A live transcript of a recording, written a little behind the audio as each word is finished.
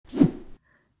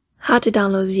How to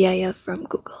download GIF from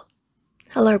Google.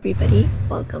 Hello everybody,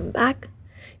 welcome back.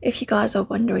 If you guys are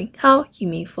wondering how, you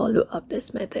may follow up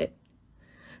this method.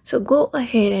 So go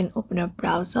ahead and open a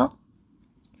browser,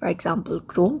 for example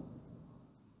Chrome,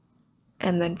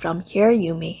 and then from here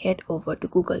you may head over to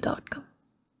google.com.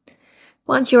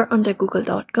 Once you're under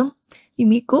google.com, you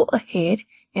may go ahead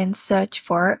and search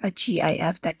for a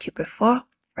GIF that you prefer,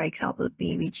 for example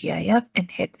baby GIF,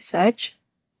 and hit search.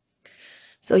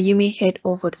 So you may head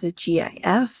over to the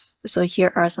GIF. So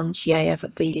here are some GIF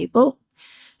available.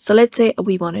 So let's say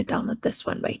we want to download this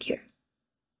one right here.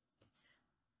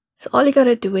 So all you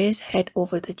gotta do is head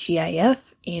over the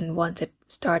GIF, and once it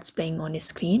starts playing on your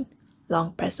screen,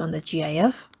 long press on the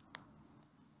GIF.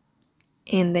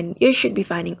 And then you should be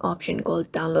finding option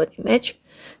called download image.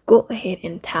 Go ahead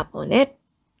and tap on it.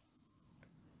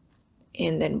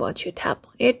 And then once you tap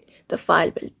on it, the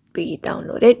file will be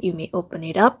downloaded. You may open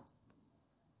it up.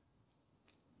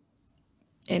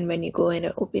 And when you go in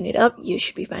and open it up, you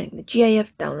should be finding the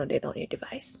GIF downloaded on your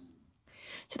device.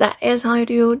 So that is how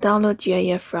you download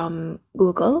GIF from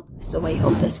Google. So I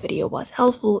hope this video was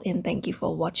helpful, and thank you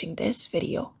for watching this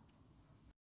video.